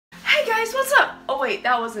guys, what's up? Oh wait,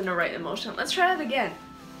 that wasn't the right emotion. Let's try that again.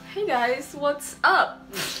 Hey guys, what's up?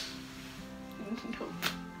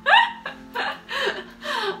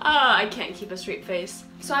 I can't keep a straight face.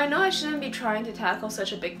 So I know I shouldn't be trying to tackle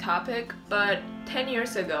such a big topic, but 10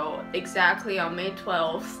 years ago, exactly on May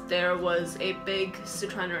 12th, there was a big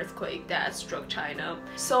Sichuan earthquake that struck China.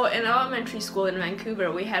 So in elementary school in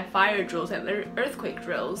Vancouver, we had fire drills and earthquake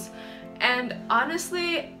drills. And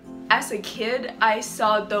honestly, as a kid, I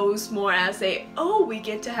saw those more as a, oh, we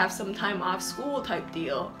get to have some time off school type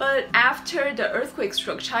deal. But after the earthquake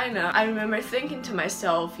struck China, I remember thinking to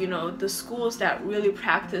myself, you know, the schools that really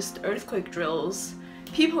practiced earthquake drills,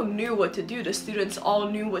 people knew what to do. The students all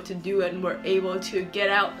knew what to do and were able to get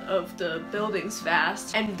out of the buildings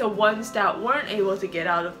fast. And the ones that weren't able to get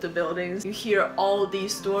out of the buildings, you hear all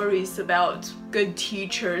these stories about good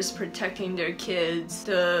teachers protecting their kids.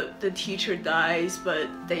 The teacher dies, but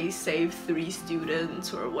they save 3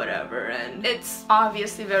 students or whatever, and it's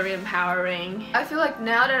obviously very empowering. I feel like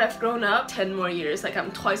now that I've grown up 10 more years, like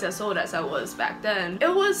I'm twice as old as I was back then,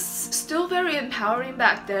 it was still very empowering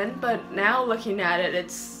back then, but now looking at it,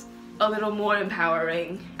 it's a little more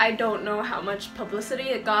empowering. I don't know how much publicity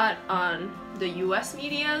it got on the US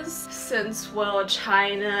medias, since, well,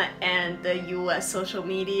 China and the US social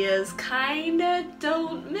medias kinda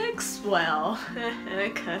don't mix well.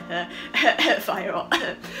 Viral.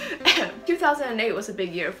 2008 was a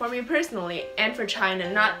big year for me personally and for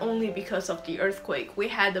China, not only because of the earthquake. We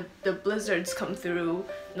had the blizzards come through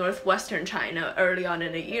northwestern China early on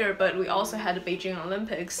in the year, but we also had the Beijing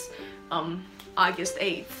Olympics August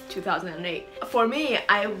 8th, 2008. For me,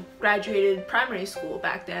 I graduated primary school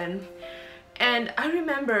back then, and I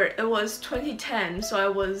remember it was 2010, so I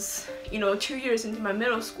was, you know, 2 years into my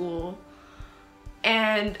middle school,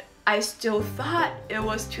 and I still thought it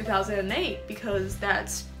was 2008 because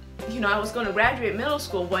that's, you know, I was going to graduate middle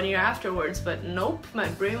school 1 year afterwards, but nope, my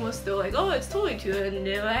brain was still like, oh, it's totally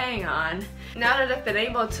 2008, hang on. Now that I've been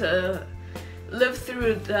able to live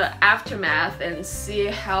through the aftermath and see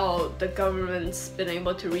how the government's been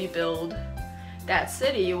able to rebuild that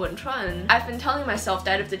city, Wenchuan, I've been telling myself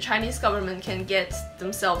that if the Chinese government can get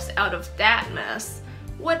themselves out of that mess,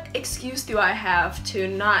 what excuse do I have to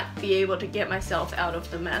not be able to get myself out of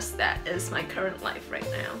the mess that is my current life right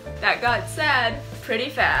now? That got sad pretty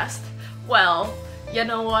fast. Well, you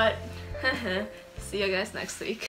know what? See you guys next week.